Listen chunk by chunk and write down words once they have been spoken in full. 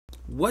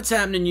What's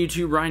happening,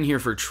 YouTube? Ryan here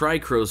for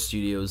Tricrow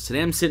Studios.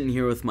 Today I'm sitting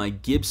here with my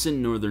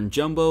Gibson Northern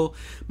Jumbo,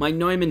 my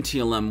Neumann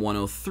TLM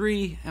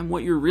 103, and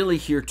what you're really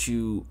here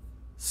to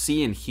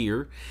see and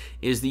hear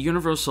is the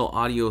Universal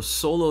Audio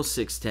Solo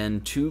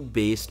 610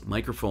 tube-based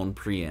microphone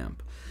preamp.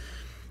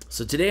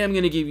 So today I'm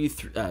going to give you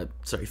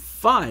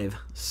 5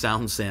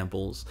 sound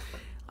samples.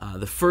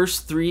 The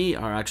first 3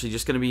 are actually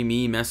just going to be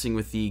me messing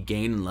with the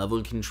gain and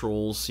level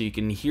controls so you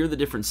can hear the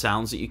different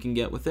sounds that you can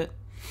get with it.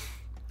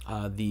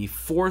 The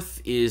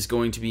 4th is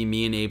going to be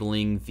me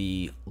enabling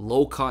the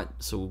low cut,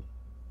 so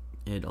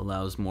it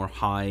allows more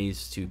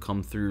highs to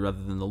come through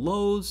rather than the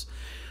lows.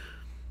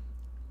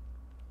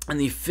 And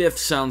the 5th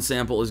sound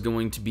sample is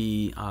going to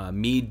be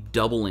me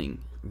doubling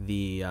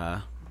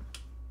the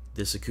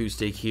this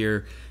acoustic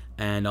here,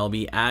 and I'll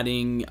be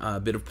adding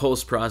a bit of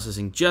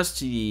post-processing just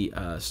to the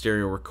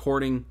stereo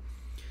recording.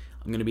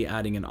 I'm going to be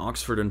adding an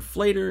Oxford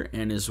inflator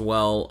and as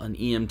well an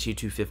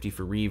EMT250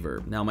 for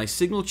reverb. Now my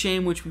signal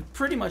chain, which we've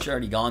pretty much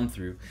already gone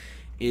through,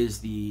 is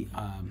the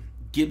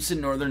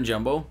Gibson Northern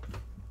Jumbo,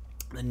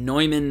 the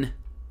Neumann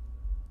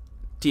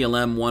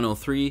TLM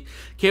 103.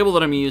 Cable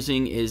that I'm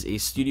using is a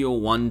Studio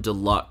One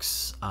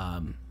Deluxe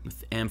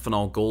with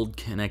Amphenol gold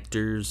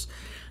connectors.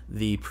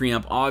 The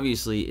preamp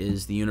obviously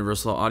is the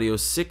Universal Audio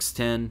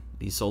 610,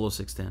 the Solo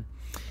 610.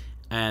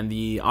 And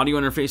the audio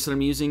interface that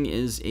I'm using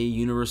is a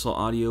Universal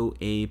Audio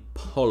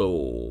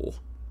Apollo.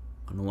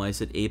 I don't know why I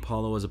said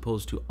Apollo as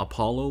opposed to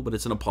Apollo, but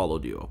it's an Apollo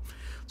Duo.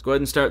 Let's go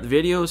ahead and start the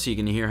video so you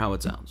can hear how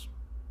it sounds.